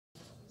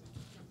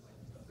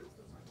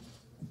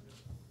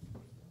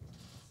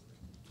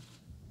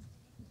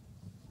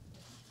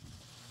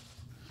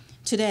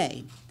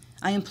Today,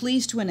 I am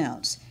pleased to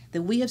announce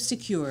that we have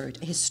secured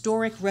a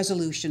historic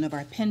resolution of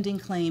our pending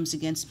claims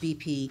against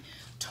BP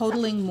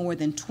totaling more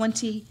than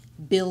 $20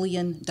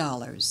 billion,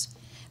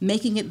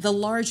 making it the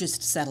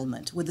largest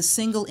settlement with a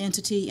single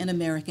entity in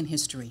American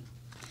history.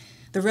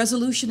 The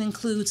resolution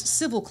includes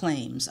civil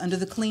claims under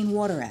the Clean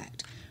Water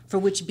Act, for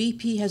which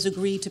BP has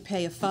agreed to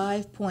pay a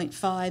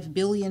 $5.5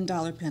 billion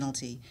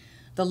penalty,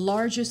 the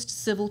largest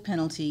civil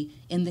penalty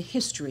in the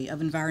history of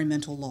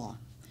environmental law.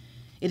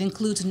 It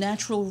includes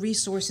natural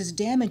resources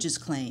damages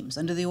claims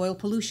under the Oil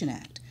Pollution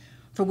Act,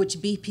 for which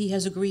BP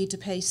has agreed to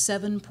pay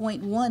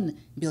 $7.1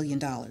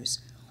 billion,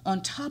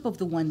 on top of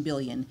the $1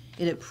 billion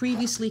it had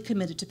previously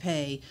committed to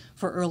pay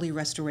for early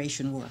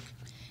restoration work.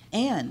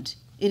 And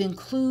it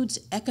includes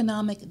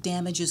economic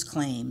damages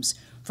claims,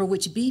 for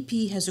which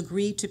BP has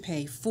agreed to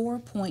pay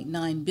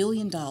 $4.9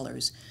 billion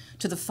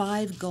to the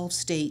 5 Gulf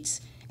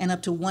states and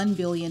up to $1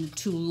 billion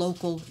to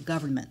local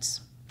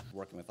governments.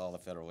 Working with all the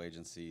federal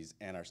agencies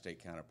and our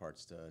state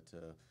counterparts to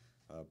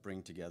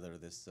bring together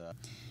this.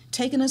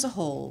 Taken as a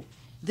whole,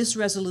 this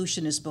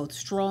resolution is both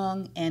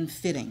strong and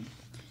fitting.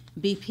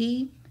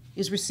 BP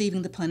is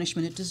receiving the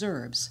punishment it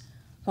deserves,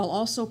 while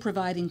also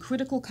providing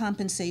critical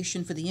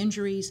compensation for the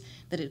injuries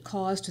that it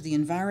caused to the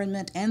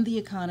environment and the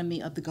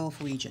economy of the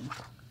Gulf region.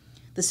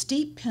 The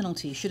steep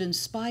penalty should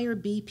inspire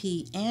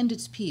BP and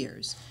its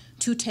peers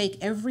to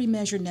take every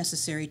measure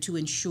necessary to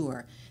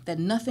ensure that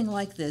nothing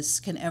like this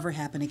can ever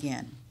happen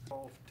again.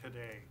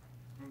 Today,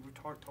 we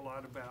talked a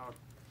lot about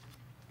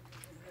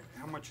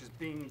how much is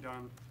being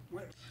done.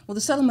 Well, the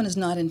settlement is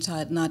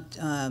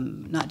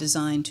not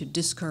designed to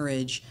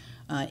discourage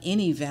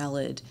any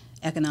valid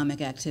economic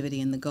activity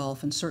in the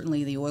Gulf, and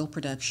certainly the oil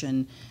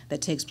production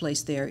that takes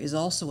place there is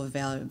also a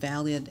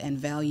valid and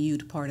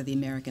valued part of the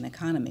American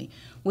economy.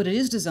 What it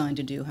is designed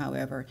to do,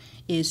 however,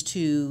 is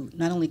to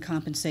not only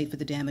compensate for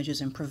the damages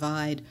and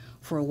provide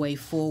for a way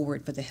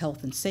forward for the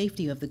health and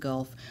safety of the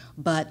Gulf,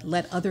 but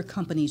let other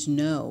companies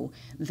know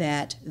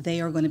that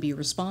they are going to be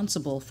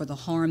responsible for the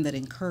harm that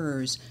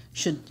incurs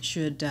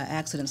should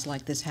accidents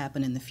like this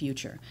happen in the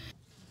future.